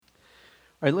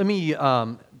All right, let me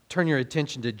turn your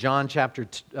attention to John chapter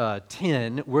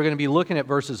 10. We're going to be looking at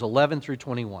verses 11 through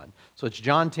 21. So it's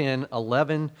John 10,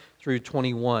 11 through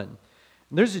 21. And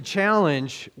there's a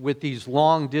challenge with these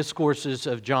long discourses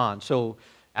of John. So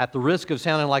at the risk of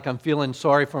sounding like I'm feeling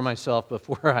sorry for myself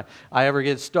before I ever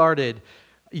get started,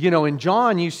 you know, in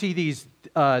John you see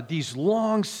these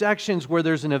long sections where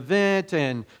there's an event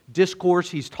and discourse.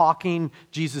 He's talking,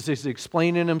 Jesus is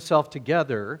explaining himself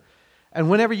together. And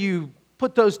whenever you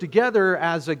put those together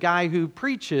as a guy who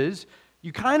preaches,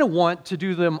 you kind of want to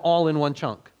do them all in one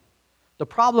chunk. The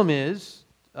problem is,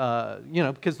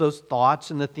 because those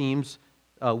thoughts and the themes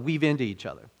weave into each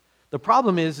other. The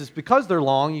problem is because they're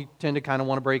long, you tend to kind of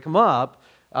want to break them up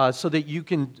so that you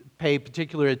can pay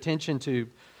particular attention to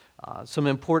some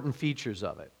important features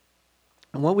of it.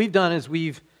 And what we've done is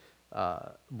we've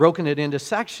broken it into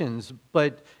sections,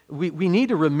 but we need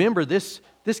to remember this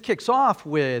kicks off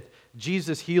with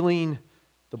Jesus healing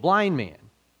the blind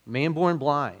man born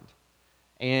blind.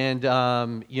 And,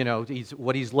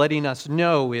 what he's letting us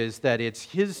know is that it's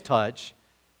his touch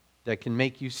that can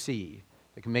make you see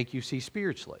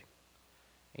spiritually.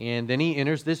 And then he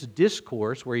enters this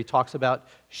discourse where he talks about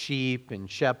sheep and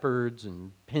shepherds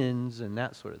and pens and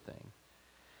that sort of thing.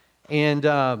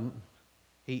 And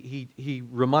he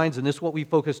reminds, and this is what we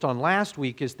focused on last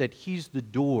week, is that he's the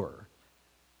door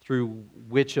through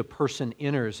which a person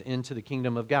enters into the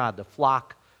kingdom of God, the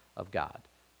flock of God.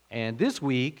 And this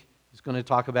week, he's going to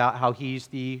talk about how he's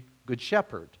the good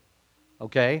shepherd,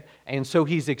 okay? And so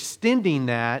he's extending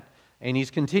that, and he's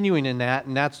continuing in that,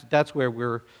 and that's where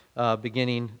we're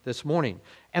beginning this morning.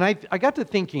 And I got to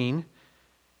thinking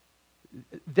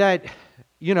that,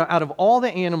 out of all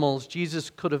the animals Jesus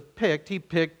could have picked, he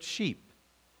picked sheep.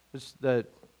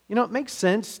 It makes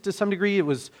sense to some degree. It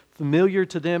was familiar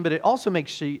to them, but it also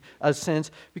makes sense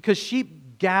because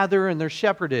sheep gather and they're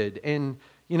shepherded. And,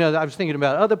 I was thinking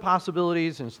about other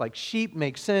possibilities, and it's like sheep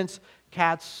make sense,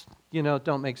 cats,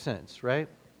 don't make sense, right?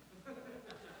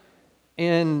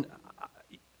 And,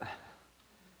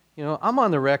 I'm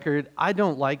on the record, I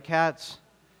don't like cats.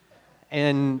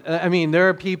 And, there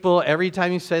are people, every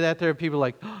time you say that, there are people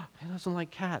like, oh, he doesn't like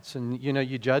cats. And,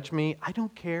 you judge me. I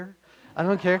don't care.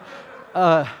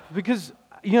 Because,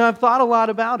 I've thought a lot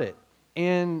about it.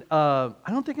 And I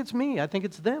don't think it's me. I think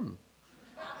it's them.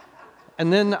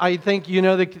 And then I think,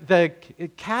 the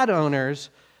cat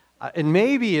owners, and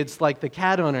maybe it's like the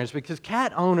cat owners, because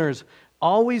cat owners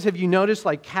always, have you noticed,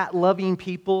 like cat-loving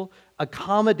people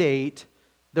accommodate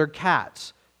their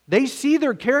cats. They see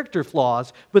their character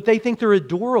flaws, but they think they're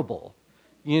adorable.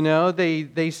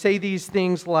 They say these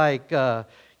things like,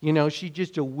 she's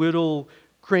just a little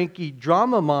cranky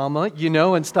drama mama,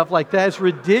 and stuff like that. It's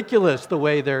ridiculous the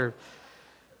way they're,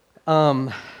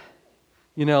 a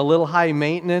little high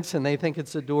maintenance, and they think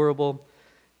it's adorable.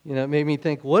 It made me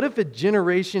think, what if a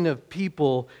generation of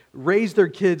people raise their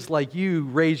kids like you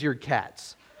raise your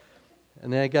cats?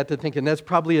 And then I got to thinking, that's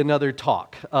probably another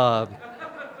talk. But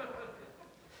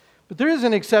there is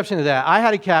an exception to that. I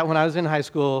had a cat when I was in high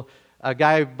school, a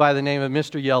guy by the name of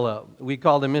Mr. Yellow. We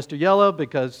called him Mr. Yellow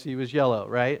because he was yellow,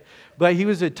 right? But he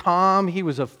was a Tom, he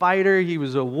was a fighter, he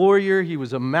was a warrior, he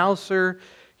was a mouser.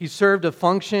 He served a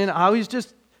function. I always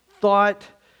just thought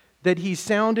that he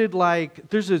sounded like,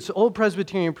 there's this old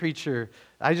Presbyterian preacher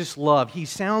I just love. He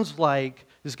sounds like,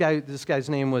 this guy's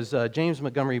name was James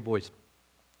Montgomery Boyce.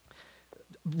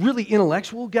 Really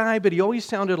intellectual guy, but he always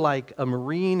sounded like a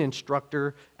Marine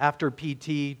instructor after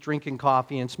PT, drinking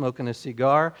coffee and smoking a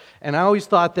cigar. And I always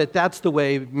thought that that's the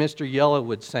way Mr. Yellow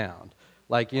would sound.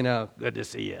 Like, good to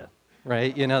see you,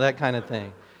 right? That kind of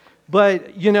thing.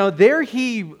 But, there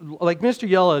he, like Mr.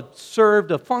 Yellow,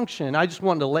 served a function. I just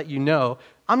wanted to let you know,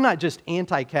 I'm not just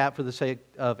anti-cat for the sake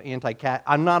of anti-cat.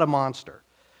 I'm not a monster,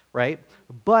 right?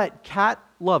 But cat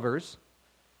lovers,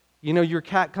 your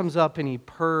cat comes up and he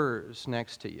purrs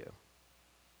next to you.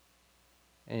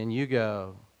 And you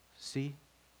go, see,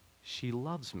 she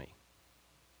loves me.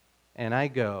 And I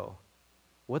go,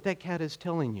 what that cat is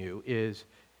telling you is,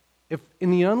 if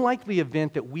in the unlikely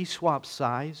event that we swap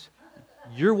size,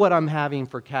 you're what I'm having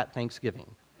for cat Thanksgiving,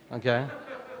 okay? I'm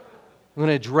going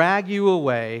to drag you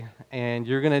away, and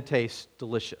you're going to taste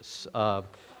delicious.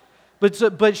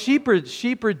 But sheep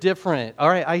are different. All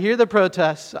right, I hear the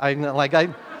protests. I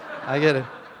get it.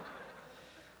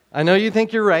 I know you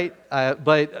think you're right,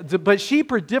 but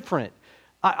sheep are different.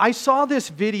 I saw this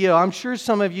video. I'm sure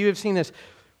some of you have seen this,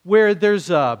 where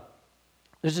there's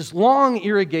this long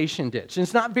irrigation ditch, and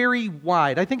it's not very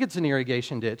wide. I think it's an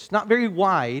irrigation ditch. It's not very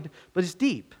wide, but it's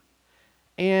deep.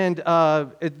 And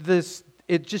the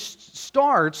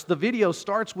video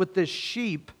starts with this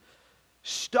sheep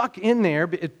stuck in there,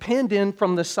 it pinned in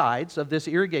from the sides of this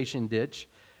irrigation ditch,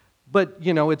 but,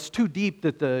 it's too deep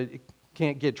that it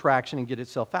can't get traction and get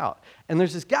itself out. And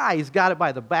there's this guy, he's got it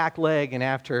by the back leg, and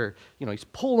after, he's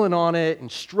pulling on it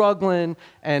and struggling,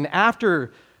 and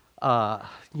after,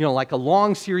 like a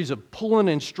long series of pulling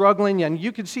and struggling, and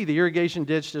you can see the irrigation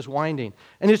ditch just winding,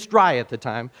 and it's dry at the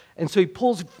time, and so he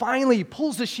finally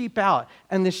pulls the sheep out,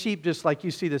 and the sheep just, like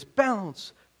you see this,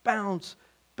 bounce, bounce,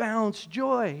 bounce,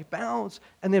 joy, bounce,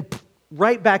 and then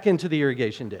right back into the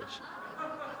irrigation ditch.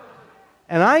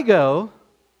 And I go,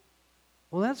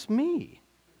 well, that's me.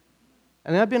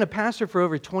 And I've been a pastor for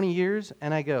over 20 years,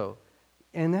 and I go,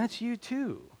 and that's you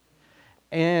too.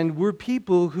 And we're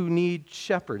people who need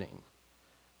shepherding.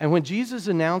 And when Jesus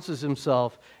announces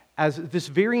himself as this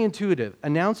very intuitive,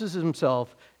 announces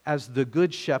himself as the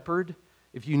good shepherd,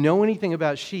 if you know anything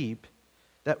about sheep,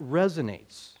 that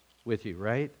resonates with you,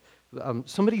 right?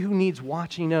 Somebody who needs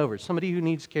watching over, somebody who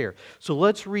needs care. So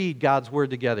let's read God's word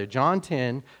together. John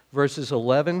 10, verses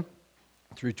 11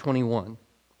 through 21.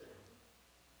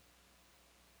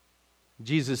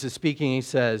 Jesus is speaking, he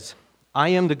says, I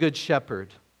am the good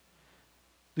shepherd.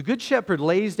 The good shepherd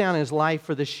lays down his life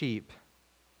for the sheep.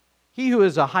 He who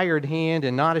is a hired hand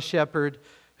and not a shepherd,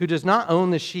 who does not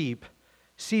own the sheep,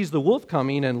 sees the wolf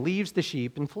coming and leaves the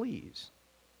sheep and flees.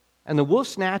 And the wolf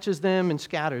snatches them and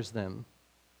scatters them.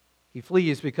 He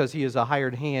flees because he is a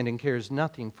hired hand and cares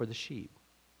nothing for the sheep.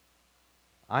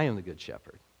 I am the good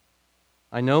shepherd.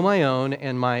 I know my own,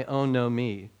 and my own know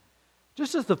me.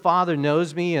 Just as the Father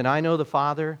knows me, and I know the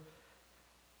Father,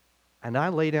 and I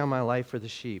lay down my life for the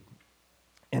sheep.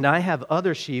 And I have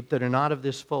other sheep that are not of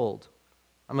this fold.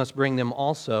 I must bring them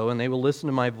also, and they will listen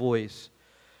to my voice.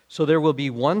 So there will be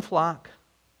one flock,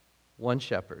 one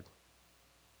shepherd.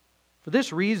 For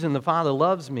this reason the Father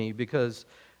loves me, because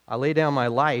I lay down my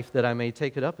life that I may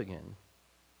take it up again.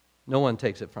 No one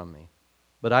takes it from me,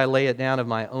 but I lay it down of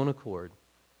my own accord.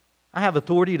 I have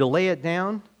authority to lay it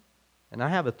down, and I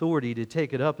have authority to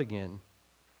take it up again.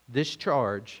 This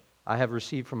charge I have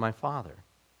received from my Father.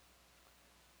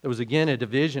 There was again a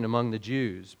division among the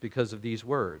Jews because of these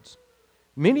words.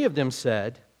 Many of them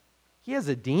said, he has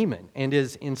a demon and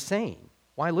is insane.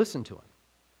 Why listen to him?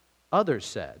 Others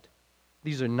said,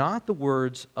 these are not the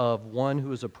words of one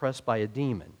who is oppressed by a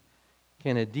demon.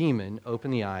 Can a demon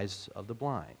open the eyes of the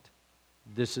blind?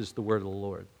 This is the word of the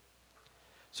Lord.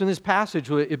 So in this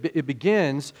passage, it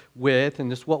begins with,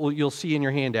 and this is what you'll see in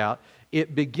your handout,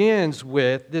 it begins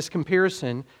with this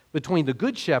comparison between the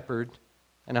good shepherd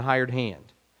and a hired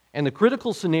hand. And the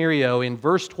critical scenario in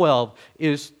verse 12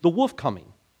 is the wolf coming.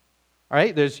 All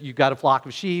right, you've got a flock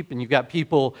of sheep, and you've got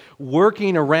people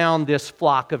working around this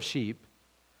flock of sheep.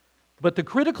 But the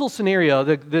critical scenario,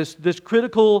 this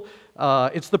critical,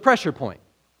 it's the pressure point.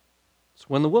 It's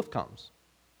when the wolf comes.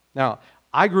 Now,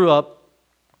 I grew up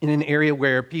in an area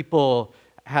where people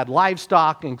had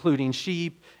livestock, including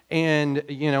sheep, and,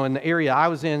 in the area I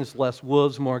was in, it's less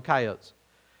wolves, more coyotes.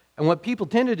 And what people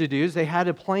tended to do is they had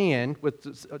a plan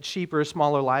with sheep or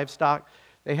smaller livestock.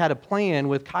 They had a plan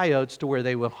with coyotes to where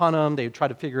they would hunt them. They would try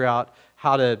to figure out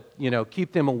how to,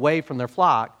 keep them away from their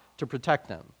flock to protect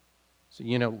them. So,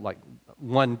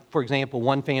 for example,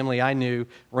 one family I knew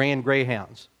ran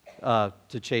greyhounds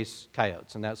to chase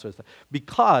coyotes and that sort of stuff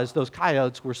because those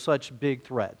coyotes were such big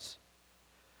threats.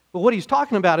 But what he's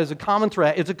talking about is a common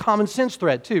threat. It's a common sense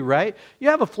threat too, right? You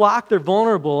have a flock, they're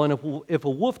vulnerable, and if a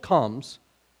wolf comes,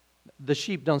 the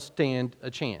sheep don't stand a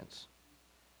chance.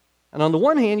 And on the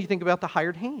one hand, you think about the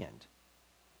hired hand.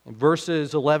 In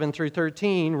verses 11 through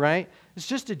 13, right? It's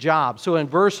just a job. So in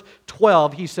verse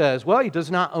 12, he says, well, he does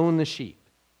not own the sheep.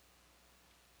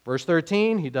 Verse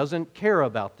 13, he doesn't care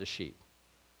about the sheep.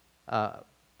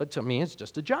 But to me, it's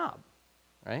just a job,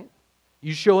 right?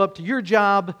 You show up to your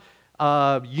job,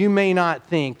 you may not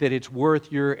think that it's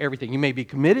worth your everything. You may be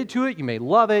committed to it, you may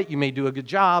love it, you may do a good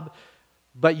job,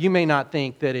 but you may not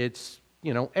think that it's,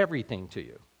 everything to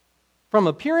you. From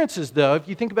appearances, though, if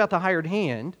you think about the hired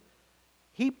hand,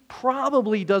 he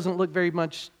probably doesn't look very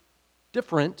much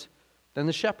different than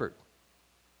the shepherd.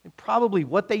 And probably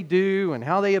what they do and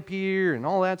how they appear and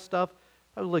all that stuff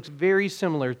probably looks very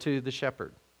similar to the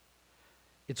shepherd.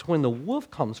 It's when the wolf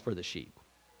comes for the sheep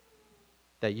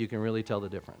that you can really tell the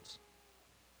difference.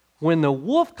 When the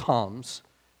wolf comes,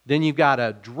 then you've got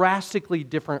a drastically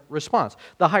different response.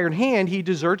 The hired hand, he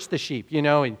deserts the sheep,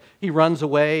 and he runs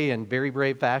away in very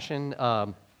brave fashion.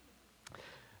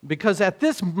 Because at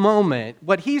this moment,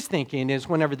 what he's thinking is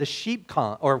whenever the sheep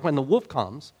come, or when the wolf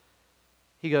comes,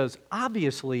 he goes,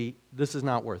 obviously, this is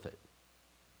not worth it.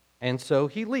 And so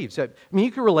he leaves.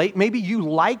 You can relate. Maybe you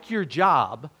like your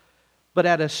job, but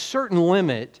at a certain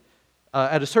limit,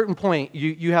 At a certain point,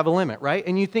 you have a limit, right?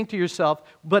 And you think to yourself,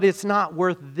 but it's not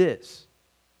worth this.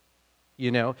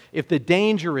 If the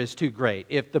danger is too great,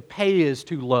 if the pay is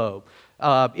too low,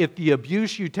 if the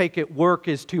abuse you take at work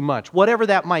is too much, whatever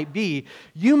that might be,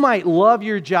 you might love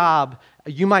your job,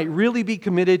 you might really be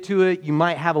committed to it, you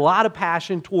might have a lot of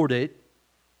passion toward it,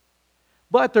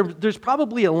 but there's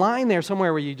probably a line there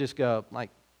somewhere where you just go,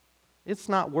 it's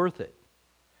not worth it.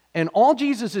 And all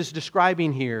Jesus is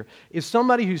describing here is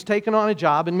somebody who's taken on a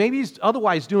job, and maybe he's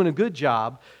otherwise doing a good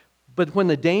job, but when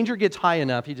the danger gets high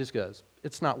enough, he just goes,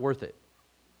 it's not worth it.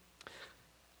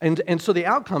 And so the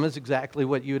outcome is exactly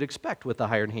what you would expect with the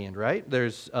hired hand, right?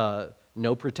 There's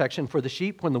no protection for the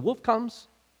sheep when the wolf comes.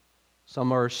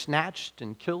 Some are snatched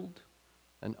and killed,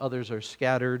 and others are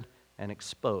scattered and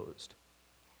exposed.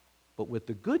 But with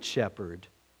the good shepherd,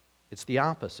 it's the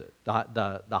opposite.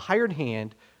 The hired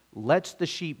hand lets the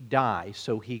sheep die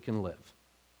so he can live.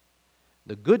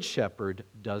 The good shepherd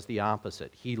does the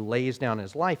opposite. He lays down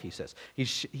his life, he says.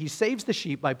 He saves the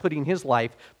sheep by putting his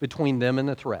life between them and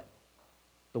the threat,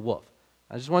 the wolf.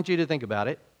 I just want you to think about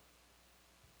it.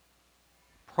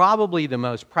 Probably the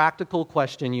most practical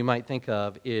question you might think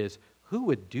of is, who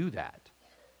would do that?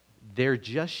 They're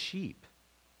just sheep.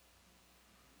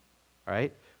 All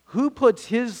right? Who puts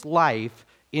his life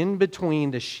in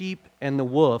between the sheep and the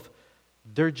wolf?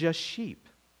 They're just sheep.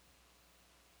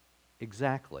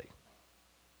 Exactly.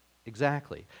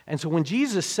 And so when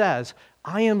Jesus says,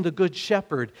 I am the good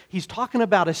shepherd, he's talking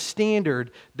about a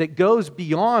standard that goes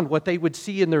beyond what they would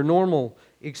see in their normal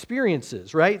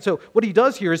experiences, right? So what he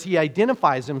does here is he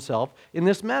identifies himself in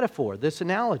this metaphor, this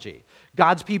analogy.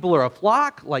 God's people are a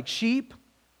flock, like sheep,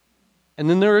 and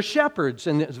then there are shepherds,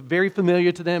 and it's very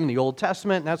familiar to them in the Old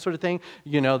Testament and that sort of thing.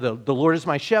 The Lord is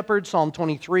my shepherd, Psalm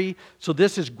 23. So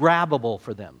this is grabbable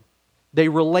for them. They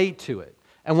relate to it.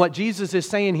 And what Jesus is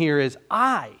saying here is,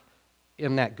 I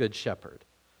am that good shepherd.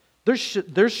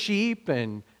 There's sheep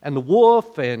and the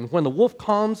wolf, and when the wolf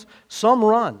comes, some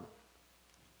run.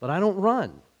 But I don't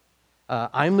run.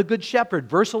 I am the good shepherd,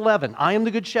 verse 11. I am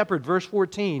the good shepherd, verse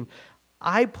 14.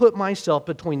 I put myself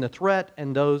between the threat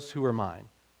and those who are mine.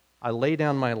 I lay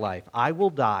down my life. I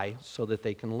will die so that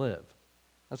they can live.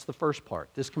 That's the first part,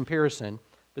 this comparison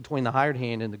between the hired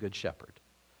hand and the good shepherd.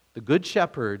 The good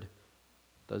shepherd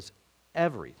does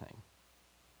everything,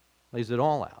 lays it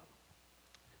all out.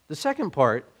 The second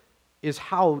part is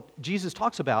how Jesus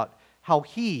talks about how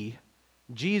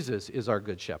Jesus is our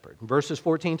good shepherd. Verses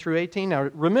 14 through 18. Now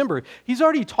remember, he's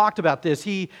already talked about this.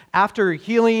 After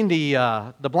healing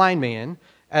the blind man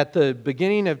at the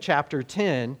beginning of chapter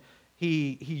 10,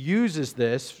 he uses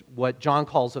this, what John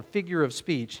calls a figure of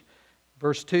speech.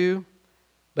 Verse 2,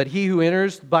 but he who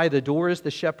enters by the door is the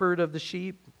shepherd of the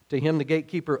sheep. To him the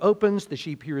gatekeeper opens, the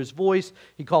sheep hear his voice.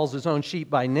 He calls his own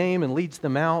sheep by name and leads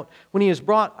them out. When he has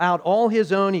brought out all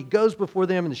his own, he goes before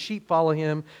them, and the sheep follow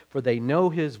him, for they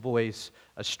know his voice.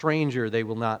 A stranger they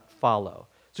will not follow.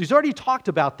 So he's already talked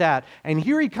about that, and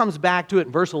here he comes back to it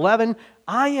in verse 11.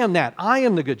 I am that. I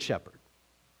am the good shepherd.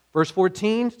 Verse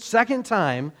 14, second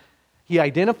time, he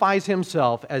identifies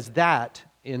himself as that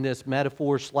in this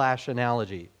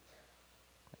metaphor/analogy.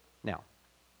 Now,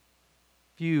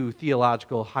 few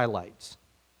theological highlights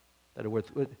that are worth.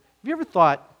 Have you ever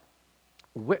thought,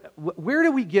 where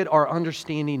do we get our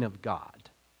understanding of God?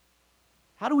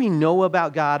 How do we know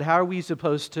about God? How are we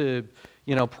supposed to,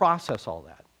 process all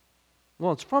that?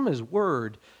 Well, it's from His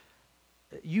Word.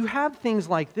 You have things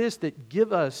like this that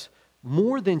give us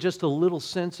more than just a little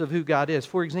sense of who God is.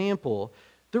 For example,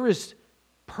 there is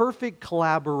perfect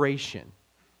collaboration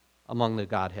among the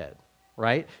Godhead,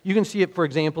 right? You can see it, for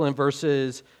example, in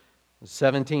verses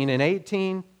 17 and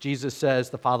 18. Jesus says,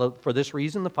 "The Father, for this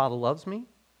reason the Father loves me,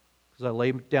 because I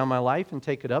lay down my life and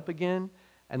take it up again."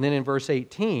 And then in verse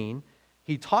 18,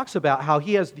 he talks about how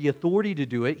he has the authority to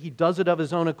do it. He does it of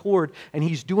his own accord, and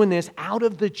he's doing this out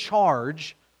of the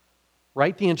charge,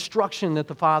 right? The instruction that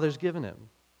the Father's given him.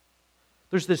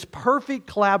 There's this perfect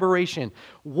collaboration.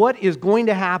 What is going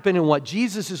to happen and what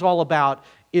Jesus is all about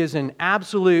is an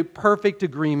absolute perfect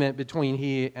agreement between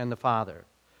He and the Father.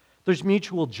 There's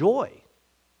mutual joy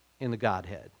in the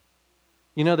Godhead.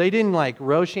 They didn't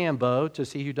Rochambeau to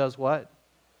see who does what.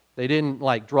 They didn't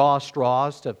draw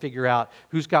straws to figure out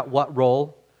who's got what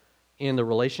role in the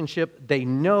relationship. They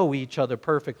know each other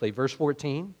perfectly. Verse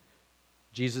 14,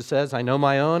 Jesus says, I know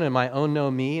my own and my own know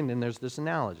me. And then there's this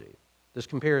analogy, this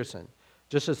comparison.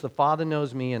 Just as the Father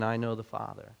knows me and I know the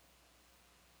Father.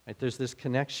 Right? There's this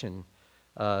connection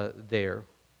there.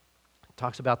 It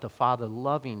talks about the Father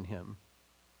loving him.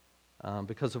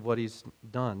 because of what he's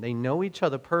done. They know each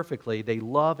other perfectly. They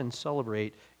love and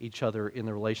celebrate each other in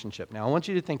the relationship. Now, I want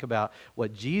you to think about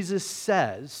what Jesus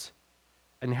says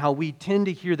and how we tend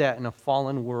to hear that in a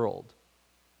fallen world.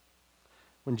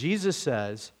 When Jesus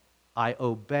says, I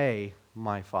obey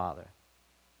my Father.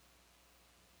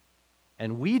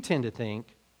 And we tend to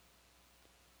think,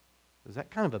 is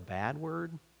that kind of a bad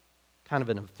word? Kind of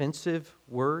an offensive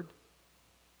word?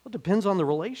 Well, it depends on the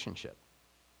relationship.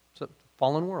 It's a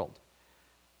fallen world.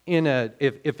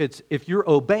 If you're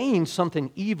obeying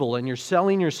something evil and you're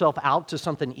selling yourself out to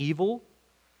something evil,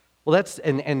 well, that's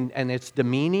and it's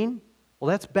demeaning. Well,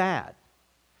 that's bad.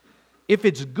 If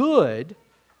it's good,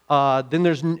 then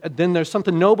there's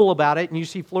something noble about it, and you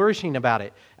see flourishing about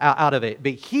it out of it.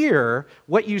 But here,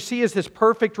 what you see is this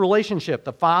perfect relationship: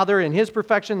 the Father in His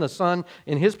perfection, the Son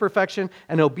in His perfection,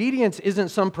 and obedience isn't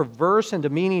some perverse and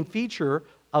demeaning feature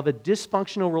of a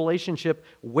dysfunctional relationship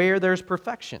where there's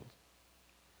perfection.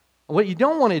 What you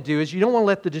don't want to do is you don't want to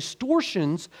let the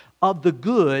distortions of the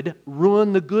good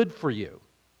ruin the good for you.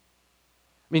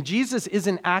 I mean, Jesus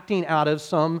isn't acting out of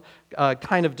some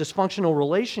kind of dysfunctional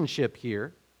relationship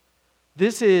here.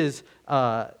 This is,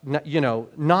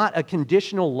 not a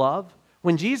conditional love.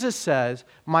 When Jesus says,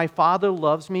 my Father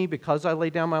loves me because I lay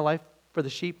down my life for the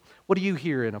sheep, what do you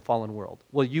hear in a fallen world?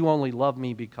 Well, you only love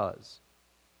me because.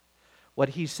 What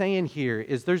he's saying here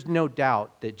is there's no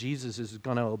doubt that Jesus is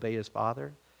going to obey his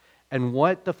Father. And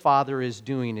what the Father is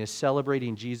doing is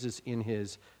celebrating Jesus in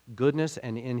his goodness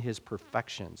and in his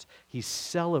perfections. He's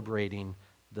celebrating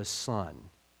the Son.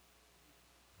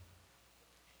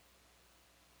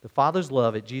 The Father's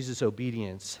love at Jesus'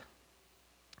 obedience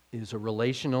is a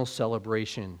relational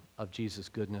celebration of Jesus'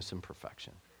 goodness and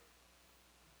perfection,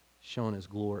 showing his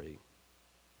glory.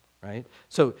 Right?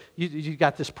 So you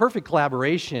got this perfect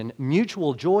collaboration,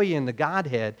 mutual joy in the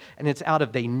Godhead, and it's out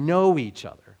of they know each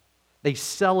other. They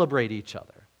celebrate each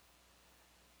other.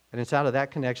 And it's out of that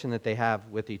connection that they have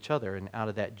with each other and out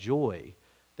of that joy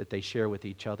that they share with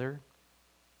each other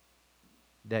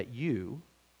that you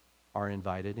are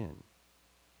invited in.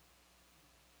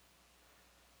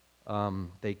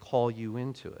 They call you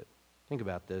into it. Think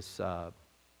about this.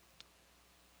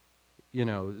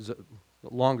 It's a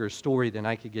longer story than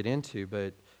I could get into,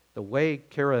 but the way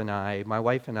Kara and I, my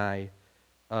wife and I,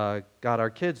 got our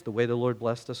kids, the way the Lord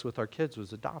blessed us with our kids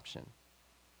was adoption.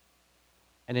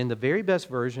 And in the very best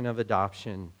version of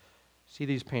adoption, see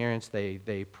these parents,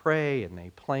 they pray and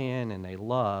they plan and they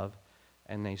love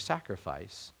and they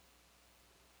sacrifice.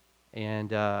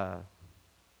 And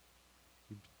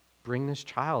you bring this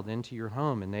child into your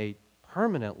home and they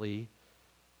permanently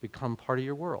become part of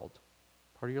your world,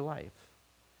 part of your life.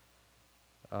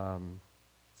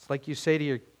 It's like you say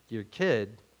to your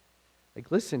kid, like,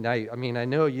 listen, I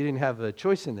know you didn't have a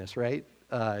choice in this, right?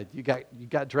 You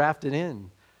got drafted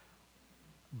in.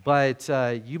 But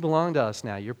you belong to us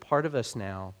now. You're part of us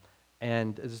now.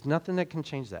 And there's nothing that can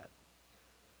change that.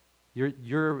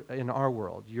 You're in our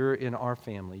world. You're in our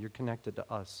family. You're connected to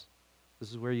us.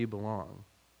 This is where you belong.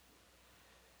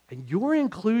 And your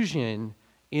inclusion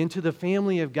into the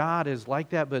family of God is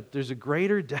like that, but there's a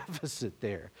greater deficit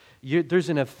there. There's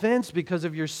an offense because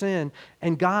of your sin,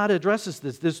 and God addresses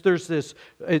this.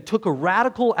 It took a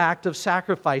radical act of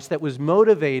sacrifice that was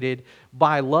motivated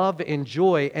by love and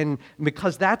joy, and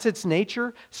because that's its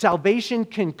nature, salvation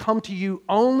can come to you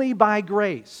only by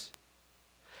grace.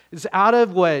 It's out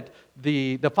of what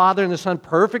the Father and the Son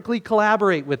perfectly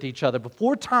collaborate with each other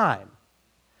before time,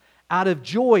 out of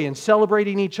joy and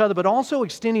celebrating each other, but also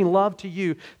extending love to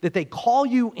you, that they call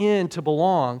you in to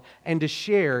belong and to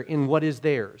share in what is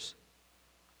theirs.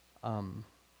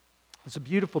 It's a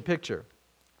beautiful picture.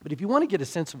 But if you want to get a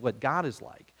sense of what God is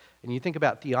like, and you think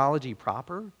about theology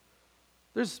proper,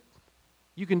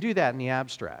 you can do that in the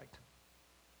abstract.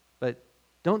 But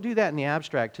don't do that in the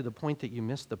abstract to the point that you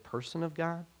miss the person of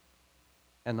God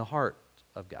and the heart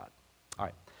of God. All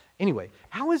right. Anyway,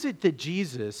 how is it that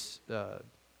Jesus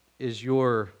is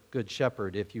your good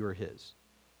shepherd if you are his?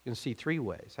 You can see three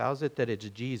ways. How is it that it's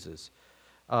Jesus?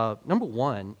 Number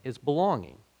one is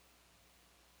belonging.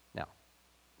 Now,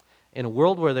 in a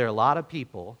world where there are a lot of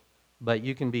people, but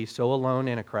you can be so alone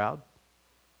in a crowd,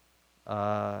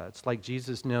 it's like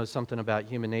Jesus knows something about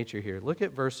human nature here. Look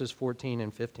at verses 14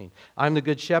 and 15. I'm the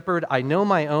good shepherd. I know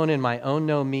my own, and my own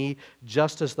know me,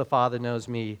 just as the Father knows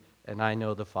me, and I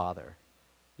know the Father.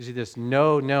 You see this?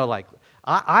 Like,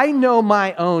 I know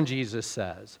my own, Jesus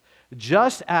says.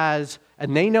 Just as,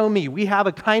 and they know me. We have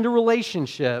a kind of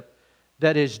relationship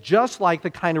that is just like the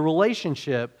kind of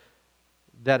relationship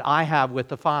that I have with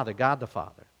the Father, God the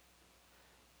Father.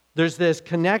 There's this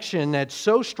connection that's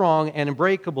so strong and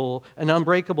unbreakable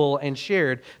and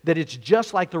shared that it's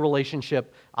just like the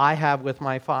relationship I have with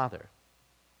my Father.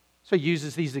 So he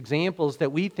uses these examples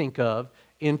that we think of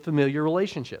in familiar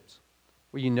relationships,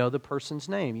 where you know the person's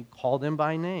name, you call them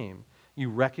by name, you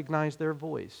recognize their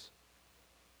voice,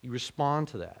 you respond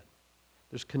to that.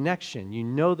 There's connection, you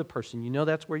know the person, you know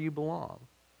that's where you belong.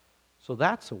 So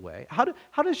that's a way. How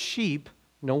does sheep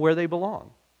know where they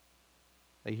belong?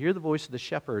 They hear the voice of the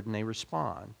shepherd and they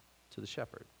respond to the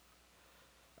shepherd.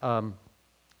 The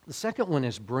second one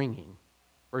is bringing.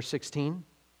 Verse 16.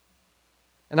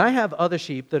 And I have other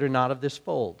sheep that are not of this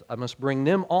fold. I must bring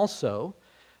them also,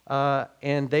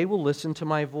 and they will listen to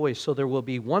my voice. So there will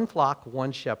be one flock,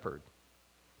 one shepherd.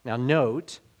 Now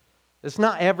note, it's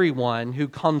not everyone who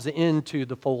comes into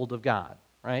the fold of God,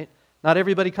 right? Not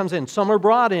everybody comes in. Some are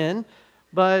brought in,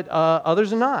 but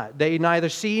others are not. They neither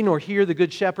see nor hear the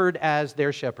good shepherd as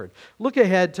their shepherd. Look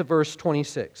ahead to verse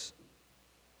 26.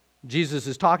 Jesus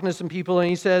is talking to some people and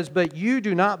he says, but you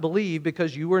do not believe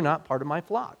because you were not part of my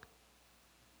flock.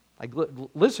 Like,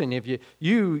 listen, if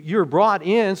you're brought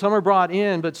in, some are brought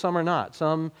in, but some are not.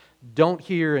 Some don't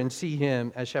hear and see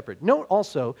him as shepherd. Note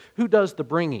also who does the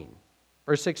bringing.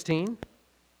 Verse 16,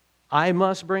 I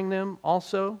must bring them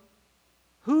also.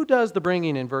 Who does the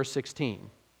bringing in verse 16?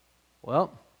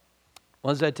 Well,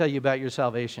 what does that tell you about your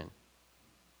salvation?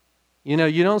 You know,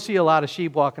 you don't see a lot of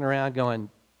sheep walking around going,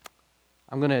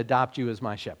 I'm going to adopt you as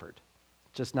my shepherd.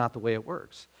 It's just not the way it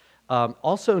works.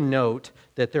 Also note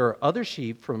that there are other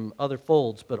sheep from other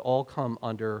folds, but all come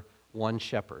under one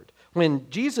shepherd. When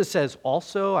Jesus says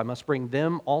also, I must bring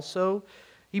them also,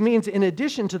 he means in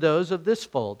addition to those of this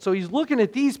fold. So he's looking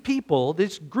at these people,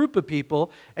 this group of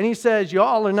people, and he says,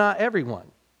 y'all are not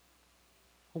everyone.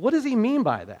 What does he mean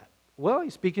by that? Well,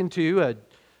 he's speaking to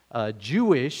a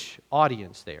Jewish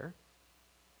audience there.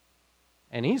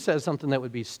 And he says something that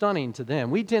would be stunning to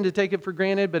them. We tend to take it for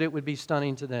granted, but it would be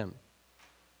stunning to them.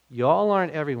 Y'all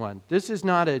aren't everyone. This is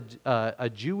not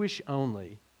a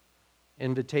Jewish-only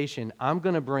invitation. I'm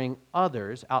going to bring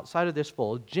others outside of this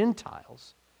fold,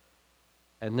 Gentiles,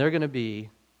 and they're going to be,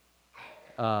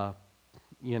 they're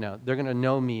going to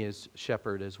know me as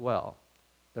shepherd as well.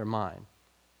 They're mine.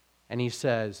 And he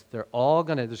says there's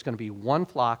going to be one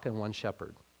flock and one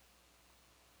shepherd.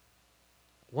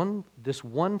 This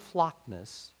one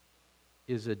flockness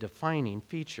is a defining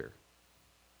feature.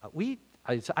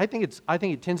 I think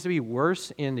it tends to be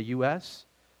worse in the U.S.,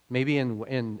 maybe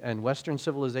in Western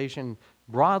civilization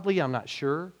broadly, I'm not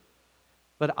sure.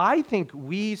 But I think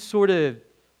we sort of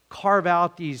carve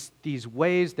out these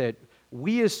ways that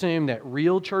we assume that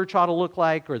real church ought to look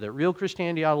like or that real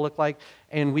Christianity ought to look like,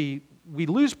 and we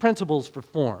lose principles for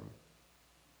form.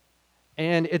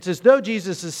 And it's as though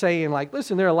Jesus is saying, like,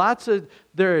 listen, there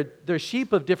are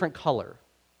sheep of different color.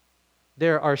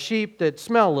 There are sheep that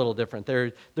smell a little different.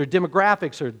 Their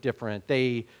demographics are different.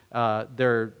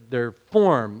 Their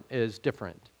form is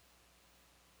different.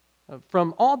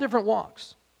 From all different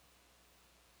walks.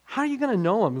 How are you going to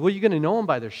know them? Well, you're going to know them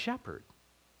by their shepherd.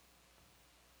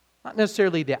 Not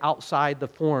necessarily the outside, the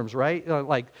forms, right?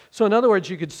 So in other words,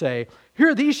 you could say, here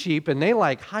are these sheep, and they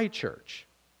like high church.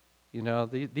 You know,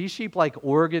 these sheep like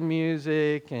organ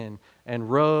music and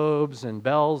robes and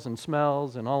bells and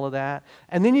smells and all of that.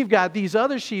 And then you've got these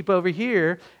other sheep over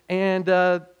here, and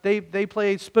they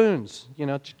play spoons. You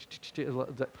know,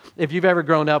 if you've ever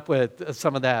grown up with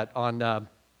some of that on,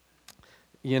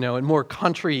 in more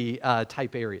country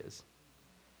type areas.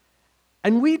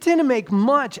 And we tend to make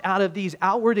much out of these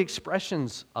outward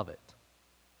expressions of it.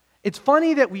 It's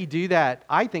funny that we do that,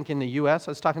 I think, in the U.S.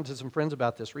 I was talking to some friends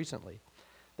about this recently.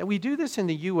 That we do this in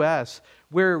the U.S.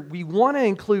 where we want to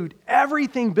include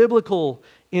everything biblical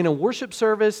in a worship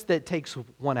service that takes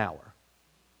 1 hour.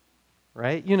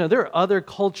 Right? You know, there are other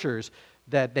cultures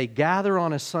that they gather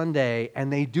on a Sunday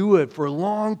and they do it for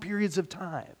long periods of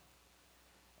time.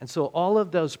 And so all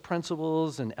of those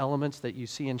principles and elements that you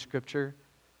see in Scripture,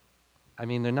 I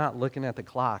mean, they're not looking at the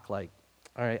clock like,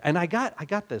 all right. And I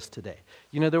got this today.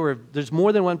 You know, there's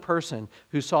more than one person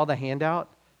who saw the handout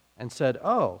and said,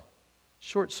 oh,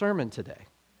 short sermon today.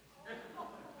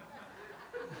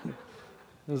 It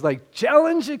was like,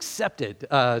 challenge accepted,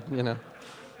 How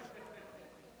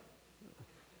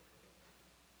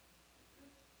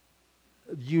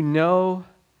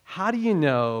do you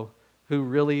know who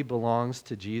really belongs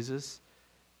to Jesus?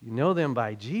 You know them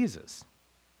by Jesus.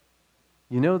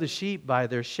 You know the sheep by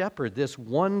their shepherd. This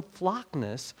one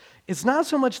flockness, it's not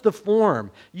so much the form.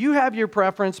 You have your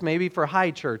preference maybe for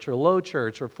high church or low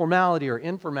church or formality or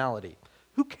informality.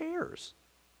 Who cares?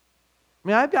 I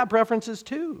mean, I've got preferences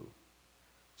too.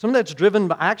 Some of that's driven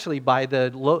by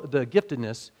the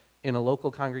giftedness in a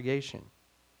local congregation.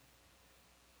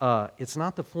 It's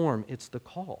not the form, it's the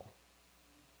call.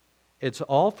 It's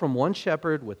all from one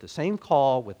shepherd with the same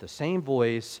call, with the same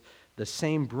voice, the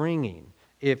same bringing.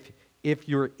 If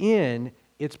you're in,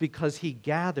 it's because he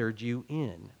gathered you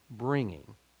in,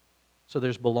 bringing. So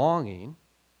there's belonging.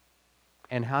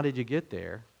 And how did you get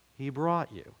there? He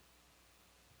brought you.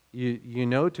 You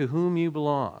know to whom you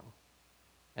belong.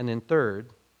 And then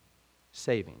third,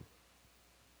 saving.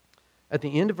 At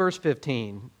the end of verse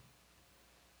 15,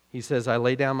 he says, I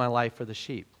lay down my life for the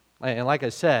sheep. And like I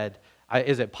said,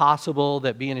 is it possible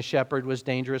that being a shepherd was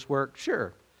dangerous work?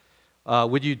 Sure.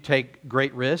 Would you take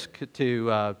great risk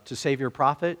to save your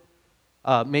profit?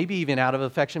 Maybe even out of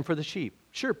affection for the sheep.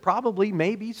 Sure, probably,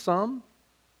 maybe some.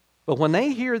 But when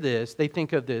they hear this, they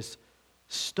think of this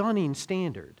stunning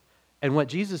standard. And what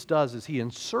Jesus does is he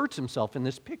inserts himself in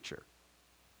this picture.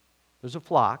 There's a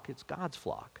flock, it's God's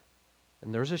flock.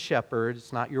 And there's a shepherd,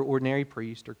 it's not your ordinary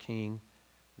priest or king.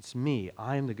 It's me,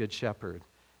 I am the good shepherd,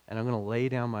 and I'm going to lay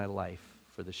down my life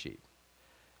for the sheep.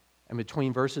 And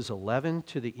between verses 11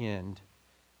 to the end,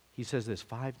 he says this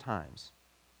 5 times.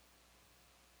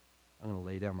 I'm going to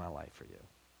lay down my life for you.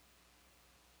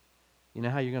 You know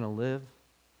how you're going to live?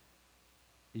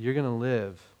 You're going to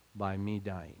live by me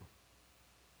dying.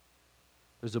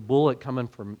 There's a bullet coming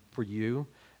for you,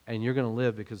 and you're going to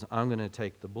live because I'm going to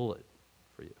take the bullet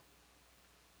for you.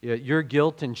 Your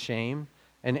guilt and shame,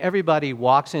 and everybody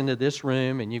walks into this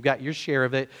room, and you've got your share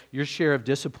of it, your share of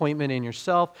disappointment in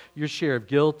yourself, your share of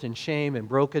guilt and shame and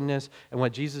brokenness, and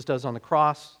what Jesus does on the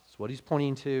cross, is what he's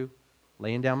pointing to,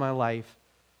 laying down my life,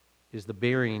 is the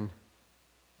bearing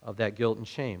of that guilt and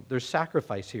shame. There's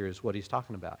sacrifice here is what he's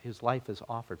talking about. His life is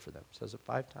offered for them. He says it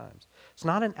 5 times. It's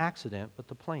not an accident, but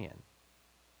the plan.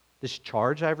 This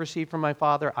charge I've received from my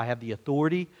Father, I have the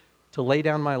authority to lay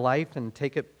down my life and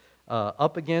take it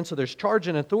up again. So there's charge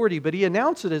and authority, but he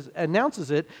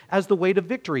announces it as the way to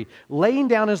victory. Laying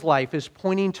down his life is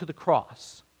pointing to the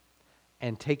cross,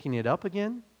 and taking it up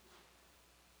again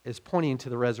is pointing to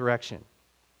the resurrection.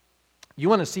 You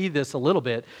want to see this a little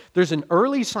bit. There's an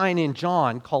early sign in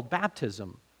John called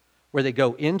baptism, where they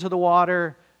go into the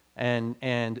water and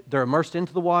they're immersed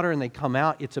into the water and they come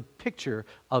out. It's a picture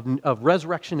of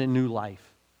resurrection and new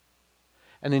life.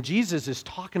 And then Jesus is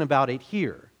talking about it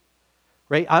here.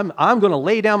 Right? I'm going to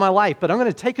lay down my life, but I'm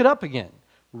going to take it up again.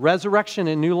 Resurrection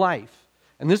and new life.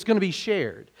 And this is going to be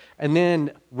shared. And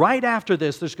then right after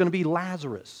this, there's going to be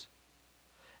Lazarus.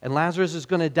 And Lazarus is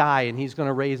going to die, and he's going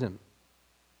to raise him.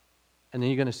 And then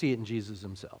you're going to see it in Jesus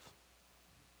himself.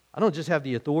 I don't just have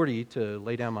the authority to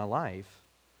lay down my life.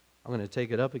 I'm going to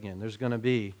take it up again. There's going to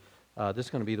be, this is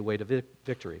going to be the way to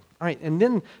victory. All right, and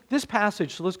then this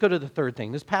passage, so let's go to the third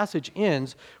thing. This passage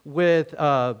ends with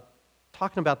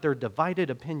talking about their divided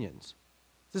opinions.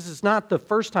 This is not the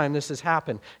first time this has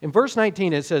happened. In verse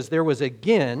 19, it says, there was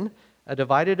again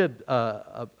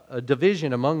a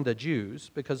division among the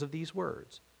Jews because of these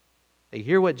words. They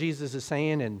hear what Jesus is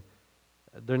saying, and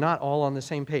they're not all on the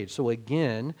same page. So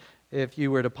again, if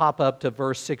you were to pop up to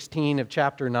verse 16 of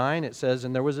chapter 9, it says,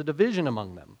 and there was a division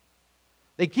among them.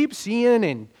 They keep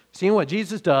seeing what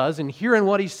Jesus does and hearing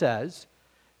what he says,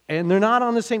 and they're not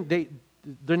on the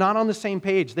same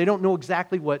page. They don't know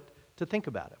exactly what to think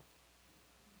about it.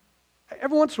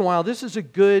 Every once in a while, this is a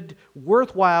good,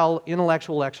 worthwhile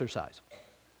intellectual exercise.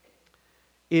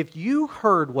 If you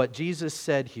heard what Jesus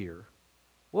said here,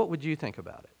 what would you think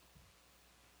about it?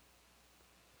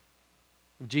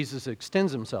 Jesus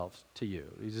extends himself to you.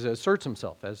 He asserts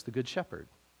himself as the good shepherd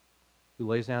who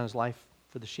lays down his life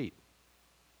for the sheep.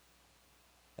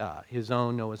 His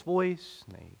own know his voice.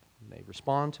 They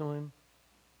respond to him.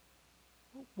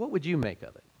 What would you make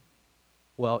of it?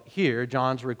 Well, here,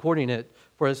 John's recording it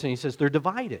for us, and he says they're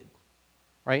divided.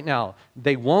 Right now,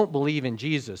 they won't believe in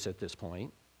Jesus at this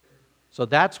point. So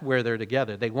that's where they're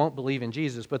together. They won't believe in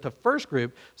Jesus. But the first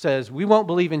group says, we won't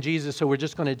believe in Jesus, so we're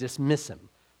just going to dismiss him.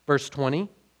 Verse 20,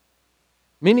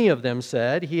 many of them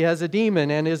said, he has a demon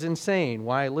and is insane.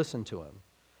 Why listen to him?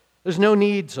 There's no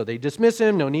need, so they dismiss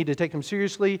him, no need to take him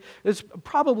seriously. It's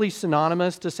probably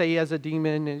synonymous to say he has a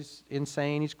demon, he's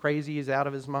insane, he's crazy, he's out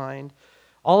of his mind.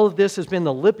 All of this has been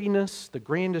the lippiness, the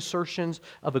grand assertions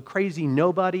of a crazy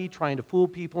nobody trying to fool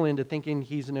people into thinking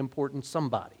he's an important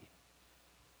somebody.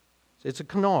 It's a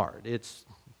canard. It's,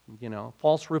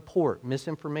 false report,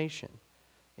 misinformation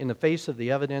in the face of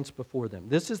the evidence before them.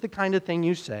 This is the kind of thing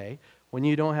you say when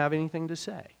you don't have anything to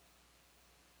say.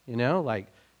 Like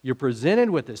you're presented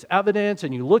with this evidence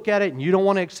and you look at it and you don't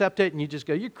want to accept it and you just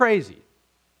go, you're crazy.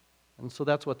 And so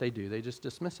that's what they do. They just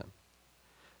dismiss him.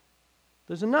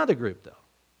 There's another group, though.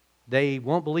 They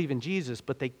won't believe in Jesus,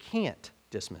 but they can't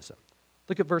dismiss him.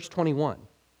 Look at verse 21.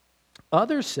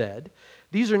 Others said,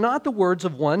 "These are not the words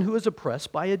of one who is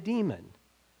oppressed by a demon.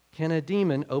 Can a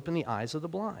demon open the eyes of the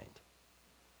blind?"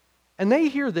 And they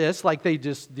hear this like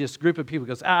this group of people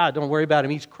goes, don't worry about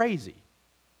him, he's crazy.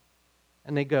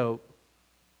 And they go,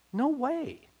 no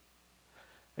way.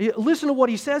 Listen to what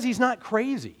he says, he's not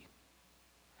crazy.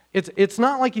 It's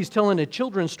not like he's telling a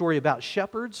children's story about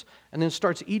shepherds and then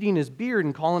starts eating his beard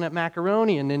and calling it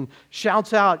macaroni and then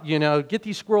shouts out, "Get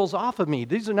these squirrels off of me."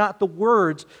 These are not the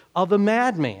words of a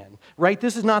madman, right?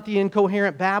 This is not the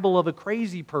incoherent babble of a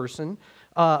crazy person,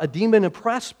 a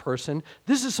demon-oppressed person.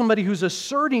 This is somebody who's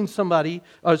asserting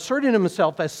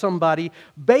himself as somebody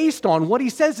based on what he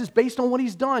says is based on what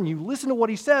he's done. You listen to what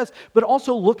he says, but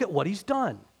also look at what he's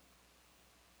done.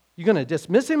 You're going to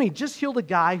dismiss him? He just healed a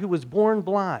guy who was born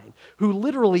blind, who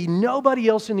literally nobody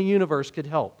else in the universe could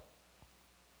help.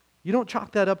 You don't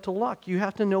chalk that up to luck. You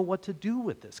have to know what to do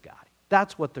with this guy.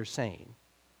 That's what they're saying.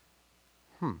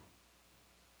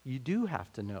 You do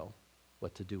have to know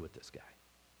what to do with this guy.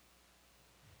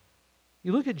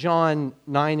 You look at John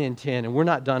 9 and 10, and we're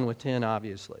not done with 10,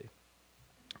 obviously.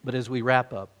 But as we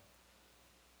wrap up,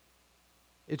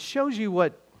 it shows you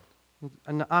what,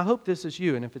 and I hope this is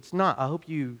you, and if it's not, I hope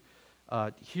you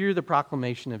hear the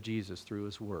proclamation of Jesus through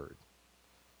His Word,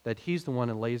 that He's the one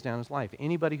who lays down His life.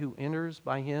 Anybody who enters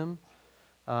by Him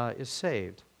is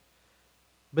saved.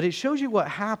 But it shows you what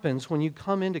happens when you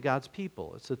come into God's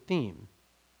people. It's a theme,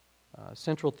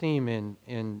 central theme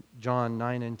in John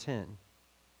 9 and 10.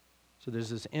 So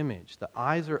there's this image. The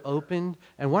eyes are opened.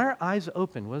 And why are eyes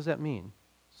open? What does that mean?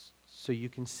 So you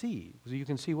can see. So you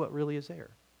can see what really is there.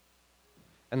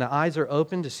 And the eyes are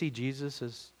open to see Jesus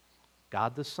as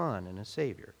God the Son and a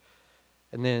Savior.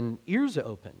 And then ears are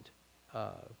opened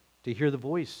to hear the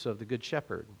voice of the Good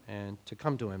Shepherd and to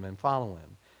come to Him and follow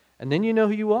Him. And then you know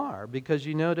who you are because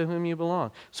you know to whom you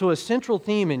belong. So a central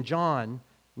theme in John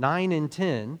 9 and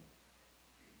 10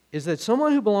 is that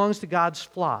someone who belongs to God's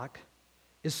flock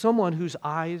is someone whose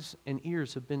eyes and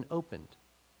ears have been opened.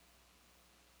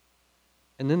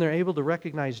 And then they're able to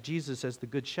recognize Jesus as the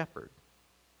Good Shepherd.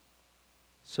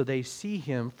 So they see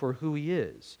Him for who He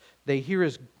is. They hear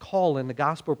His call in the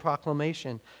gospel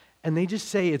proclamation, and they just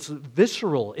say it's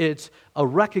visceral. It's a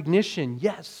recognition.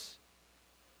 Yes,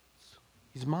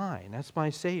 He's mine. That's my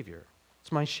Savior.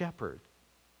 It's my shepherd.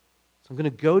 So I'm going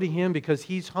to go to Him because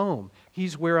He's home.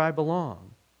 He's where I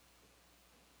belong.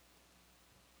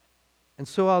 And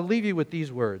so I'll leave you with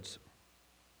these words.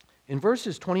 In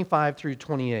verses 25 through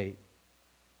 28,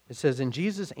 it says, "And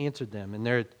Jesus answered them," and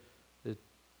they're the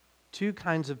two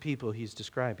kinds of people He's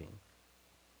describing.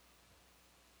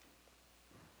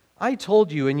 "I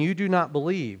told you, and you do not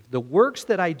believe. The works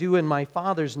that I do in my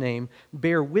Father's name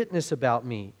bear witness about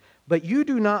me. But you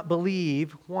do not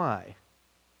believe." Why?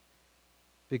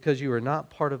 "Because you are not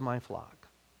part of my flock.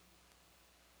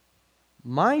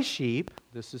 My sheep,"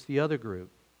 this is the other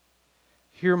group,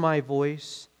 "hear my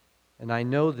voice, and I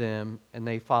know them, and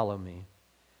they follow me.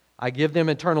 I give them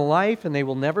eternal life, and they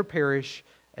will never perish,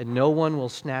 and no one will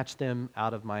snatch them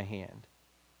out of my hand."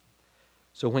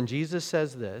 So when Jesus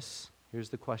says this, here's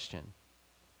the question.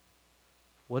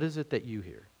 What is it that you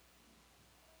hear?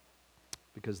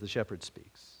 Because the shepherd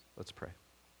speaks. Let's pray.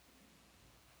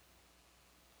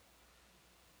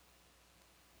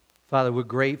 Father, we're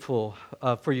grateful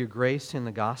for your grace in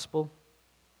the gospel,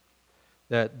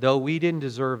 that though we didn't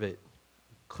deserve it,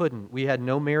 couldn't, we had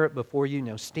no merit before you,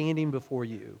 no standing before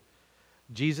you,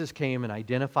 Jesus came and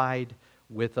identified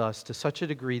with us to such a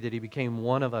degree that He became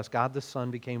one of us. God the Son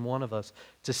became one of us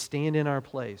to stand in our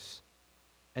place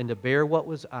and to bear what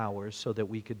was ours so that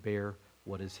we could bear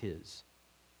what is His.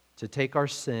 To take our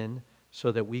sin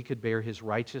so that we could bear His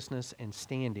righteousness and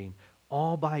standing,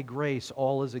 all by grace,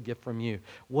 all as a gift from you.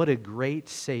 What a great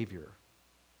Savior.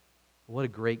 What a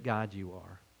great God you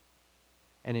are.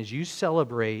 And as you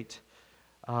celebrate,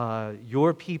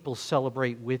 your people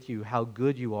celebrate with you how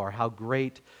good you are, how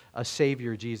great a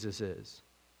Savior Jesus is.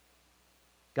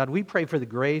 God, we pray for the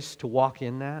grace to walk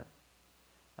in that,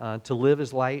 to live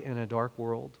as light in a dark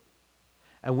world.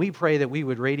 And we pray that we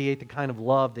would radiate the kind of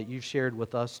love that you've shared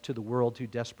with us to the world who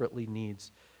desperately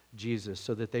needs Jesus,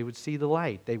 so that they would see the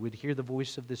light, they would hear the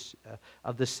voice of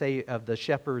the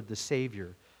shepherd, the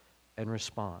Savior, and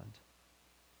respond.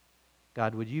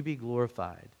 God, would you be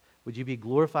glorified? Would you be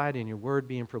glorified in your word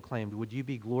being proclaimed? Would you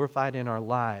be glorified in our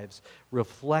lives,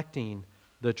 reflecting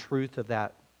the truth of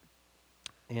that?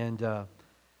 And,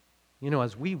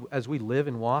 as we live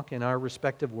and walk in our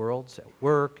respective worlds, at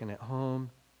work and at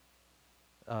home,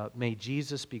 may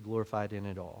Jesus be glorified in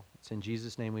it all. It's in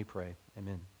Jesus' name we pray.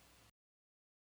 Amen.